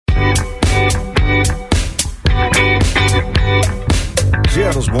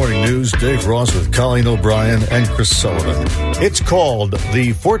Channel's Morning News, Dave Ross with Colleen O'Brien and Chris Sullivan. It's called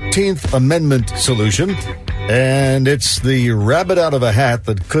the 14th Amendment Solution, and it's the rabbit out of a hat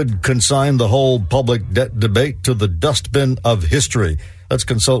that could consign the whole public debt debate to the dustbin of history. Let's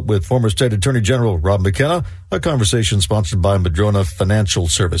consult with former State Attorney General Rob McKenna, a conversation sponsored by Madrona Financial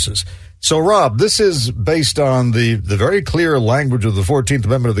Services. So, Rob, this is based on the very clear language of the 14th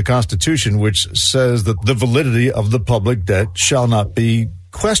Amendment of the Constitution, which says that the validity of the public debt shall not be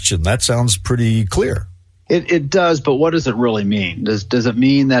questioned. That sounds pretty clear. It does, but what does it really mean? Does it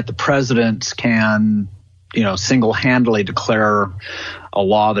mean that the president can, single-handedly declare a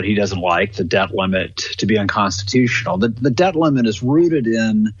law that he doesn't like, the debt limit, to be unconstitutional? The debt limit is rooted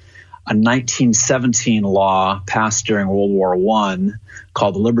in a 1917 law passed during World War I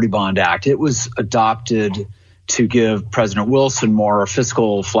called the Liberty Bond Act. It was adopted to give President Wilson more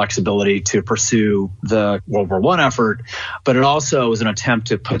fiscal flexibility to pursue the World War I effort, but it also was an attempt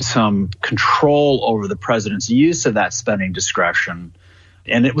to put some control over the president's use of that spending discretion.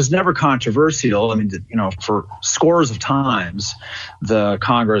 And it was never controversial. I mean, for scores of times, the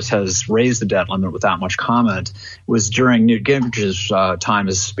Congress has raised the debt limit without much comment. It was during Newt Gingrich's time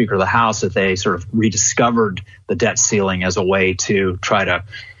as Speaker of the House that they sort of rediscovered the debt ceiling as a way to try to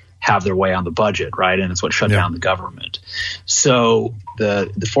have their way on the budget, right? And it's what shut down the government. So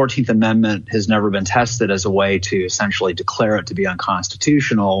the 14th Amendment has never been tested as a way to essentially declare it to be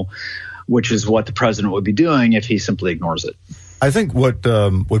unconstitutional, which is what the president would be doing if he simply ignores it. I think what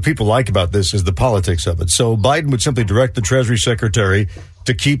people like about this is the politics of it. So Biden would simply direct the Treasury Secretary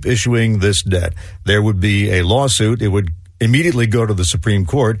to keep issuing this debt. There would be a lawsuit. It would immediately go to the Supreme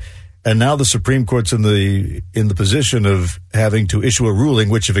Court. And now the Supreme Court's in the position of having to issue a ruling,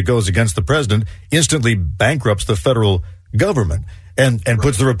 which, if it goes against the president, instantly bankrupts the federal government and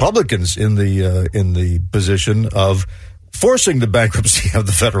puts the Republicans in the position of forcing the bankruptcy of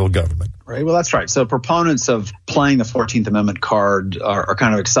the federal government. Right. Well, that's right. So proponents of playing the 14th Amendment card are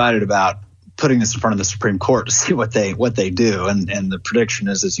kind of excited about putting this in front of the Supreme Court to see what they do. And the prediction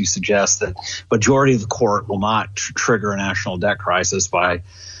is, as you suggest, that majority of the court will not trigger a national debt crisis by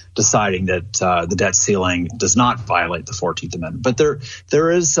deciding that the debt ceiling does not violate the 14th Amendment. But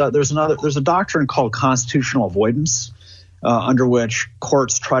there's a doctrine called constitutional avoidance, under which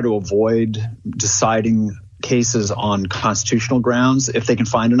courts try to avoid deciding cases on constitutional grounds if they can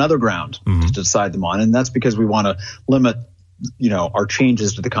find another ground to decide them on. And that's because we want to limit, our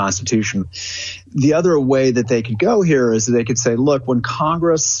changes to the Constitution. The other way that they could go here is they could say, look, when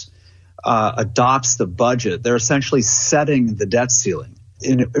Congress adopts the budget, they're essentially setting the debt ceiling.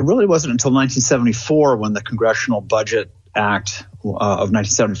 And it really wasn't until 1974, when the Congressional Budget Act of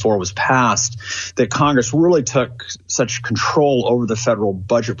 1974 was passed, that Congress really took such control over the federal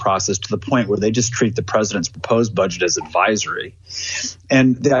budget process to the point where they just treat the president's proposed budget as advisory.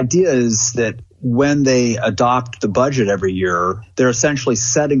 And the idea is that when they adopt the budget every year, they're essentially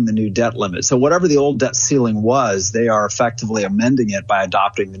setting the new debt limit. So whatever the old debt ceiling was, they are effectively amending it by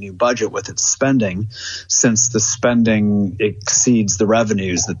adopting the new budget with its spending, since the spending exceeds the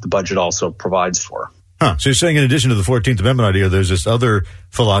revenues that the budget also provides for. So you're saying, in addition to the 14th Amendment idea, there's this other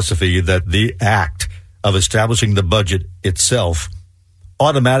philosophy that the act of establishing the budget itself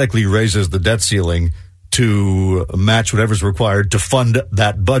automatically raises the debt ceiling to match whatever's required to fund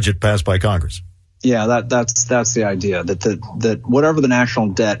that budget passed by Congress. Yeah, that's the idea, that whatever the national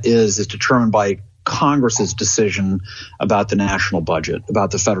debt is determined by Congress's decision about the national budget, about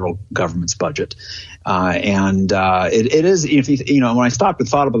the federal government's budget. It is, if when I stopped and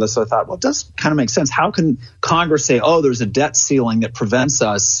thought about this, I thought, well, it does kind of make sense. How can Congress say, oh, there's a debt ceiling that prevents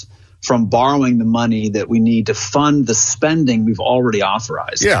us from borrowing the money that we need to fund the spending we've already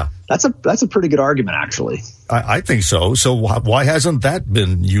authorized? Yeah. That's a pretty good argument, actually. I think so. So why hasn't that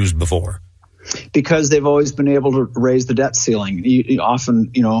been used before? Because they've always been able to raise the debt ceiling.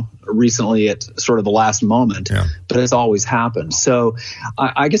 Often, recently at sort of the last moment, but it's always happened. So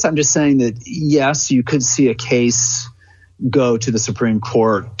I guess I'm just saying that, yes, you could see a case go to the Supreme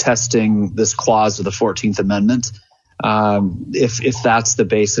Court testing this clause of the 14th Amendment, if that's the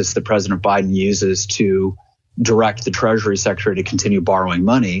basis that President Biden uses to direct the Treasury Secretary to continue borrowing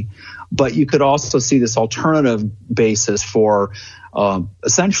money. But you could also see this alternative basis for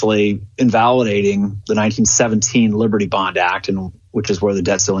essentially invalidating the 1917 Liberty Bond Act, which is where the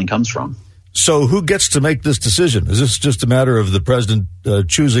debt ceiling comes from. So who gets to make this decision? Is this just a matter of the president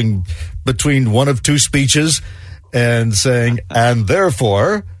choosing between one of two speeches and saying, and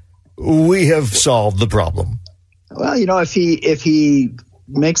therefore we have solved the problem? Well, if he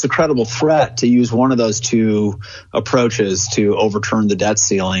makes a credible threat to use one of those two approaches to overturn the debt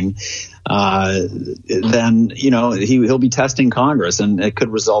ceiling, then he'll be testing Congress, and it could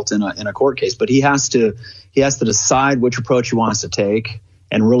result in a court case. But he has to decide which approach he wants to take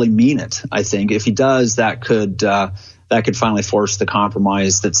and really mean it. I think if he does, that could finally force the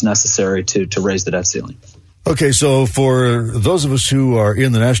compromise that's necessary to raise the debt ceiling. Okay, so for those of us who are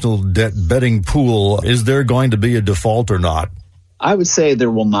in the national debt betting pool, is there going to be a default or not? I would say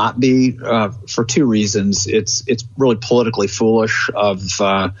there will not be, for two reasons. It's really politically foolish of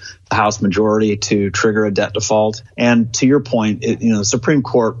the House majority to trigger a debt default. And to your point, the Supreme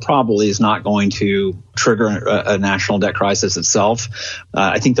Court probably is not going to trigger a national debt crisis itself.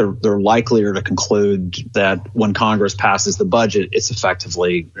 I think they're likelier to conclude that when Congress passes the budget, it's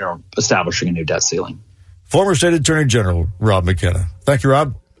effectively establishing a new debt ceiling. Former State Attorney General Rob McKenna. Thank you,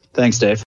 Rob. Thanks, Dave.